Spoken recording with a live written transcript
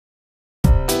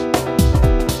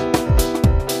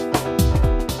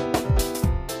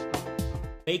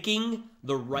Making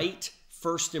the right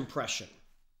first impression.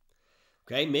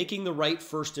 Okay, making the right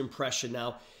first impression.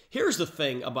 Now, here's the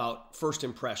thing about first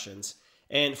impressions.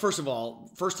 And first of all,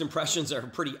 first impressions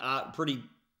are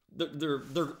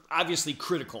they're obviously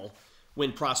critical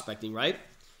when prospecting, right?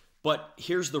 But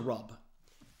here's the rub.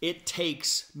 It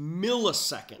takes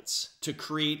milliseconds to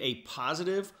create a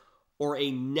positive or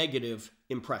a negative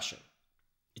impression.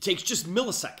 It takes just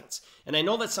milliseconds. And I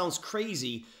know that sounds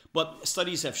crazy, but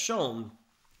studies have shown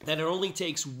that it only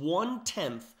takes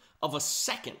 1/10 of a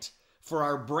second for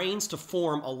our brains to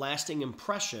form a lasting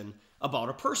impression about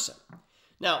a person.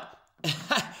 Now,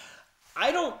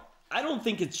 I don't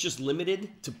think it's just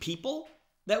limited to people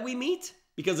that we meet,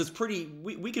 because it's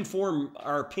we can form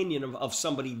our opinion of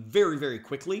somebody very, very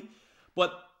quickly.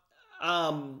 But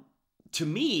to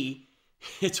me,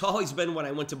 it's always been when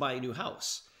I went to buy a new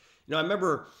house. I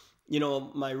remember,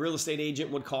 my real estate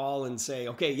agent would call and say,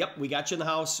 okay, yep, we got you in the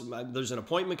house. There's an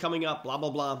appointment coming up, blah, blah,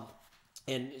 blah.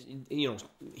 And,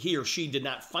 he or she did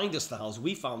not find us the house.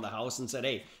 We found the house and said,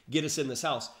 hey, get us in this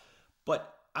house.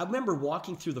 But I remember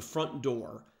walking through the front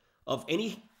door of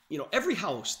every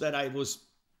house that I was,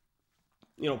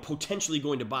 potentially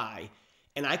going to buy.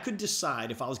 And I could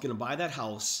decide if I was going to buy that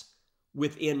house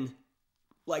within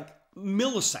like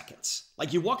milliseconds.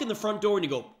 Like you walk in the front door and you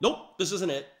go, nope, this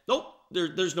isn't it. Nope,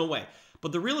 there's no way.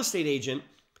 But the real estate agent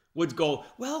would go,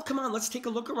 well, come on, let's take a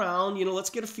look around. Let's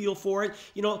get a feel for it.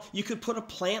 You could put a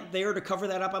plant there to cover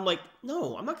that up. I'm like,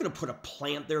 no, I'm not going to put a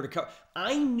plant there to cover.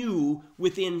 I knew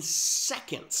within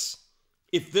seconds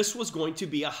if this was going to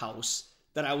be a house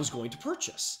that I was going to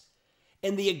purchase.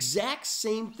 And the exact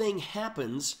same thing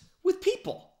happens with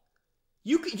people.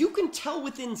 You can tell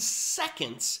within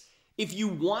seconds if you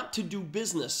want to do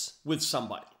business with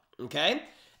somebody, okay?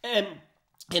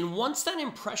 And once that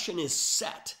impression is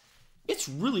set, it's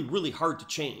really, really hard to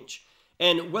change.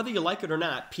 And whether you like it or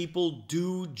not, people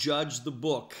do judge the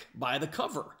book by the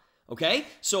cover, okay?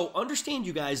 So understand,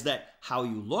 you guys, that how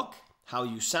you look, how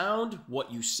you sound,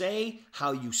 what you say,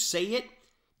 how you say it,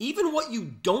 even what you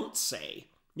don't say,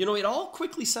 it all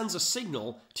quickly sends a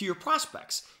signal to your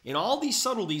prospects. And all these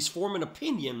subtleties form an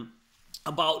opinion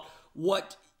about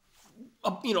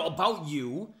about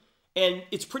you, and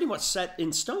it's pretty much set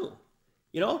in stone,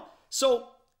 So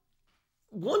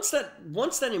once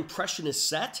that impression is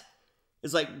set,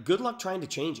 it's like, good luck trying to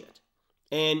change it.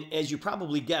 And as you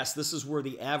probably guessed, this is where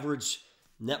the average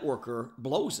networker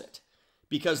blows it,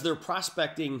 because their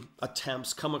prospecting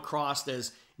attempts come across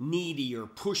as needy or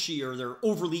pushy, or they're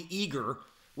overly eager,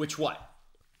 which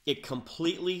it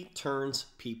completely turns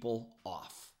people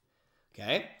off.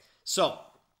 Okay? So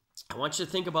I want you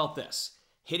to think about this.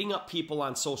 Hitting up people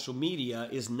on social media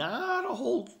is not a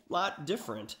whole lot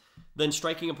different than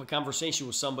striking up a conversation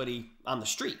with somebody on the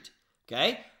street.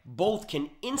 Okay? Both can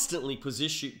instantly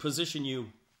position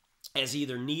you as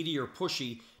either needy or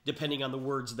pushy, depending on the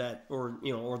words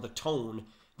or the tone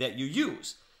that you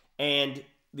use. And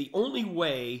the only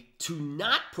way to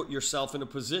not put yourself in a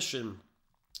position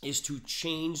is to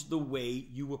change the way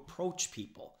you approach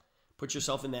people. Put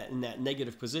yourself in that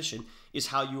negative position is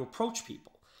how you approach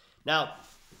people. Now,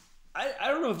 I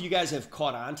don't know if you guys have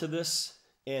caught on to this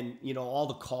and, all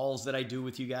the calls that I do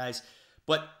with you guys,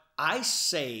 but I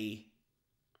say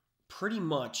pretty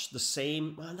much the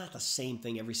same, well, not the same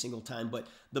thing every single time, but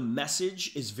the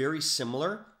message is very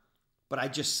similar, but I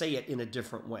just say it in a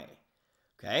different way.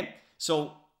 Okay?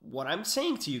 So what I'm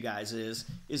saying to you guys is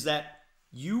that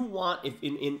you want,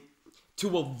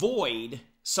 to avoid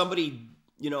somebody,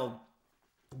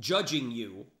 judging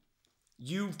you,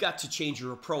 you've got to change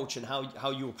your approach and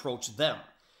how you approach them.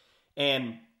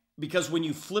 And because when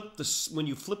you flip the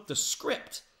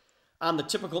script on the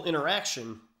typical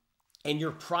interaction and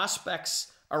your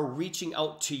prospects are reaching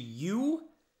out to you,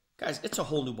 guys, it's a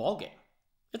whole new ballgame.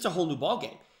 It's a whole new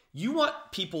ballgame. You want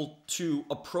people to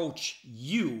approach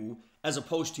you as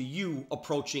opposed to you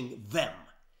approaching them.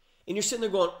 And you're sitting there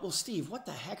going, well, Steve, what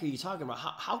the heck are you talking about?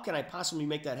 How can I possibly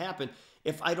make that happen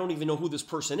if I don't even know who this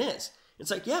person is? It's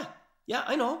like, yeah,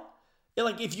 I know.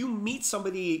 Like if you meet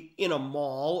somebody in a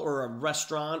mall or a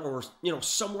restaurant or,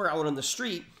 somewhere out on the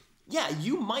street, yeah,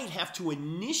 you might have to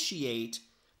initiate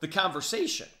the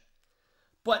conversation.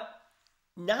 But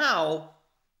now,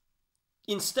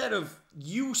 instead of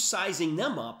you sizing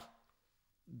them up,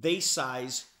 they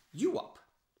size you up,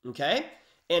 okay?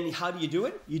 And how do you do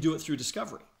it? You do it through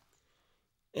discovery.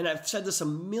 And I've said this a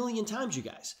million times, you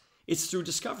guys. It's through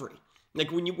discovery.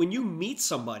 Like when you meet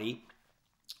somebody,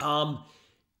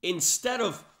 instead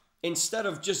of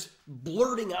just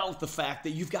blurting out the fact that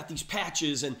you've got these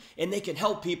patches and they can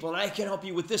help people and I can help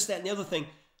you with this, that, and the other thing,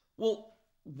 well,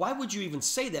 why would you even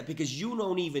say that? Because you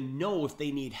don't even know if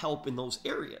they need help in those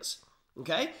areas.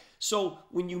 Okay? So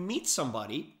when you meet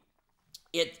somebody,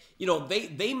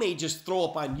 they may just throw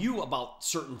up on you about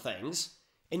certain things,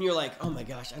 and you're like, oh my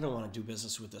gosh, I don't want to do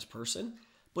business with this person.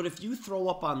 But if you throw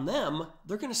up on them,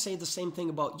 they're going to say the same thing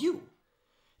about you.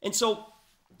 And so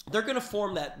they're going to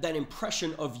form that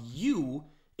impression of you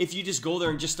if you just go there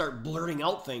and just start blurting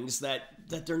out things that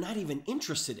they're not even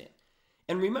interested in.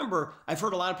 And remember, I've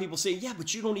heard a lot of people say, yeah,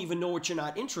 but you don't even know what you're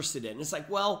not interested in. And it's like,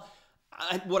 well,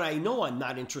 what I know I'm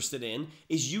not interested in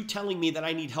is you telling me that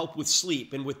I need help with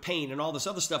sleep and with pain and all this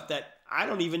other stuff that I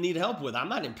don't even need help with. I'm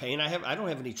not in pain. I don't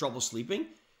have any trouble sleeping.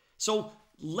 So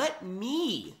let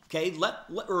me,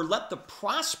 let the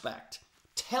prospect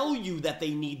tell you that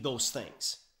they need those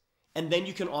things. And then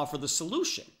you can offer the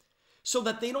solution so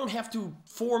that they don't have to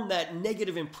form that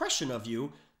negative impression of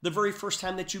you the very first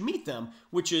time that you meet them,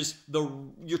 which is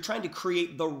you're trying to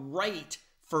create the right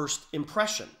first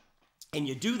impression. And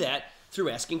you do that through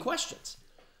asking questions.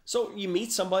 So you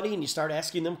meet somebody and you start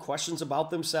asking them questions about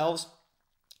themselves,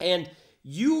 and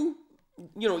you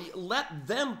let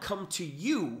them come to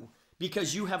you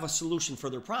because you have a solution for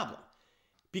their problem.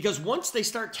 Because once they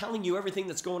start telling you everything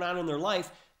that's going on in their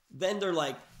life, then they're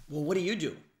like, well, what do you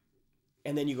do?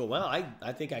 And then you go, well,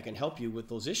 I think I can help you with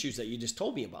those issues that you just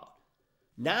told me about.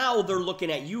 Now they're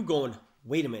looking at you going,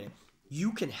 wait a minute,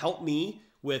 you can help me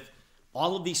with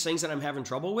all of these things that I'm having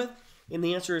trouble with? And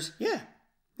the answer is, yeah.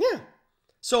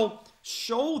 So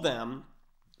show them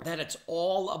that it's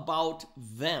all about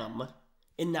them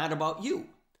and not about you.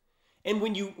 And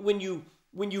when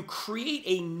you create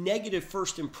a negative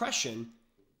first impression,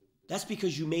 that's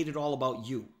because you made it all about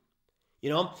you.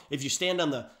 If you stand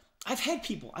on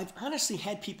I've honestly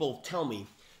had people tell me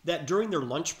that during their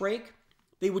lunch break,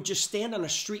 they would just stand on a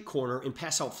street corner and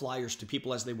pass out flyers to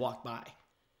people as they walk by.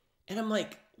 And I'm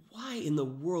like, why in the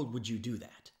world would you do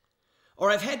that?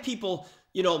 Or I've had people,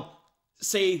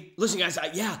 say, listen, guys,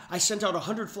 I sent out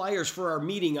 100 flyers for our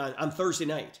meeting on Thursday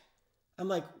night. I'm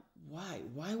like, why?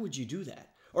 Why would you do that?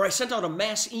 Or I sent out a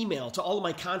mass email to all of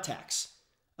my contacts.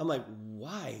 I'm like,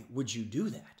 why would you do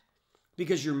that?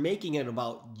 Because you're making it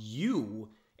about you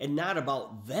and not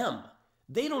about them.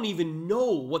 They don't even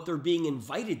know what they're being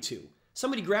invited to.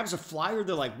 Somebody grabs a flyer,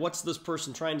 they're like, what's this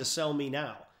person trying to sell me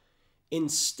now?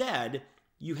 Instead,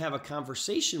 you have a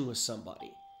conversation with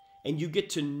somebody and you get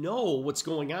to know what's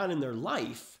going on in their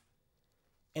life,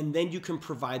 and then you can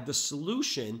provide the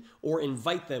solution or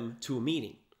invite them to a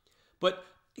meeting. But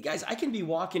guys, I can be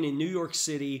walking in New York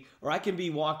City or I can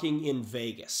be walking in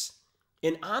Vegas,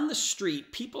 and on the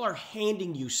street, people are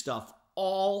handing you stuff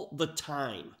all the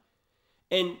time.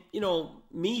 And,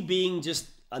 me being just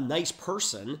a nice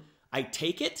person, I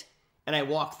take it and I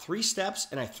walk 3 steps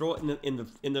and I throw it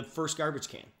in the first garbage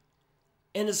can.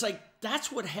 And it's like,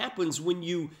 that's what happens when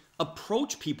you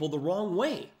approach people the wrong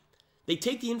way. They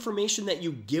take the information that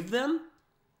you give them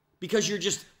because you're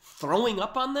just throwing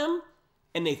up on them,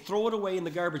 and they throw it away in the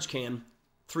garbage can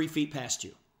 3 feet past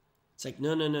you. It's like,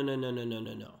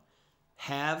 no.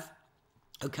 Have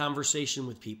a conversation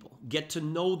with people. Get to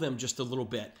know them just a little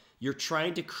bit. You're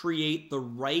trying to create the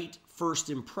right first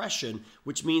impression,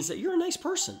 which means that you're a nice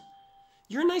person.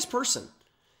 You're a nice person.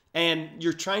 And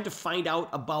you're trying to find out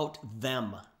about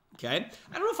them. Okay?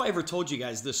 I don't know if I ever told you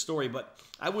guys this story, but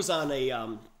I was on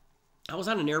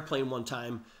an airplane one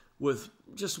time with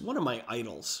just one of my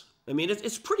idols. I mean,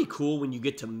 it's pretty cool when you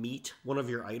get to meet one of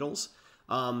your idols.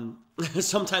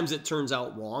 Sometimes it turns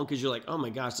out wrong because you're like, oh my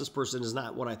gosh, this person is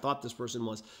not what I thought this person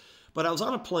was. But I was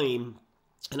on a plane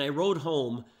and I rode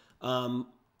home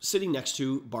sitting next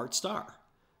to Bart Starr.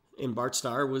 And Bart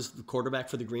Starr was the quarterback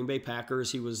for the Green Bay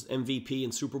Packers. He was MVP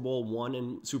in Super Bowl I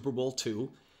and Super Bowl II.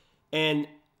 And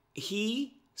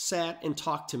he sat and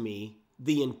talked to me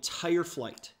the entire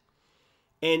flight.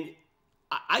 And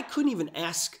I couldn't even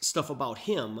ask stuff about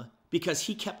him because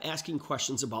he kept asking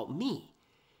questions about me.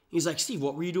 He's like, Steve,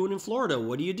 what were you doing in Florida?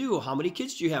 What do you do? How many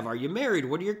kids do you have? Are you married?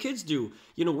 What do your kids do?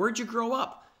 Where'd you grow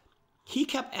up? He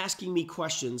kept asking me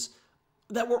questions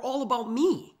that were all about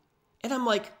me. And I'm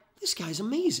like, this guy's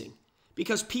amazing,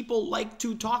 because people like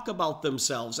to talk about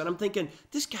themselves. And I'm thinking,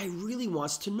 this guy really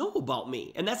wants to know about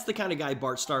me. And that's the kind of guy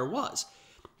Bart Starr was.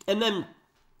 And then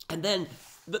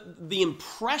the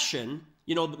impression,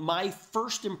 my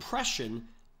first impression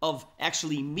of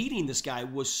actually meeting this guy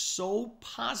was so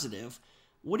positive.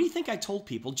 What do you think I told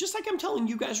people? Just like I'm telling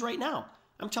you guys right now.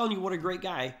 I'm telling you what a great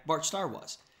guy Bart Starr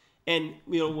was. And,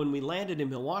 when we landed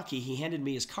in Milwaukee, he handed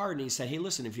me his card and he said, hey,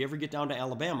 listen, if you ever get down to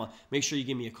Alabama, make sure you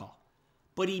give me a call.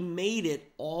 But he made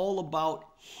it all about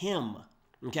him.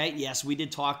 Okay, yes, we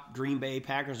did talk Green Bay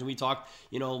Packers, and we talked,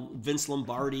 Vince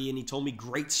Lombardi, and he told me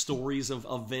great stories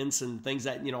of Vince and things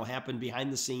that, happened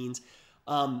behind the scenes.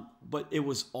 But it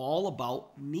was all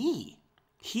about me.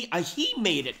 He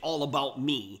made it all about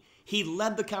me. He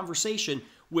led the conversation,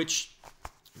 which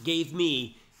gave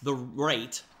me the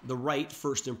right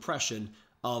first impression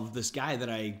of this guy that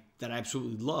I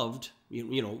absolutely loved,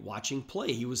 watching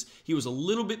play. He was a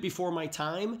little bit before my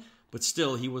time, but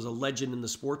still he was a legend in the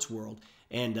sports world,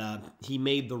 and he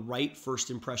made the right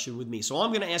first impression with me. So all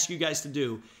I'm going to ask you guys to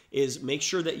do is make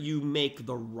sure that you make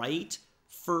the right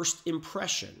first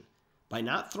impression by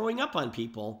not throwing up on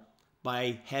people,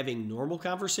 by having normal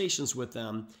conversations with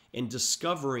them and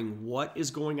discovering what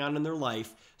is going on in their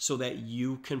life so that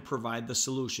you can provide the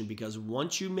solution. Because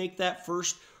once you make that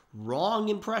first wrong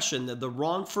impression, the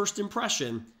wrong first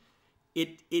impression,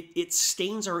 it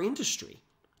stains our industry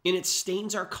and it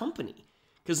stains our company.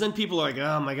 Because then people are like,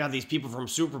 oh my God, these people from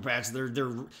Super PACs,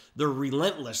 they're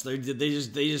relentless.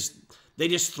 They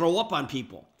just throw up on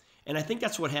people. And I think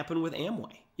that's what happened with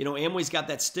Amway. Amway's got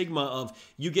that stigma of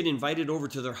you get invited over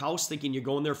to their house thinking you're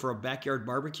going there for a backyard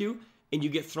barbecue, and you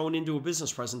get thrown into a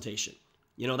business presentation.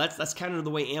 That's kind of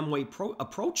the way Amway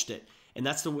approached it, and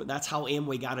that's how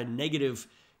Amway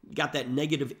got that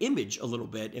negative image a little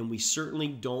bit. And we certainly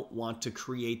don't want to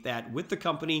create that with the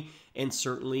company, and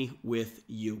certainly with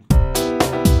you.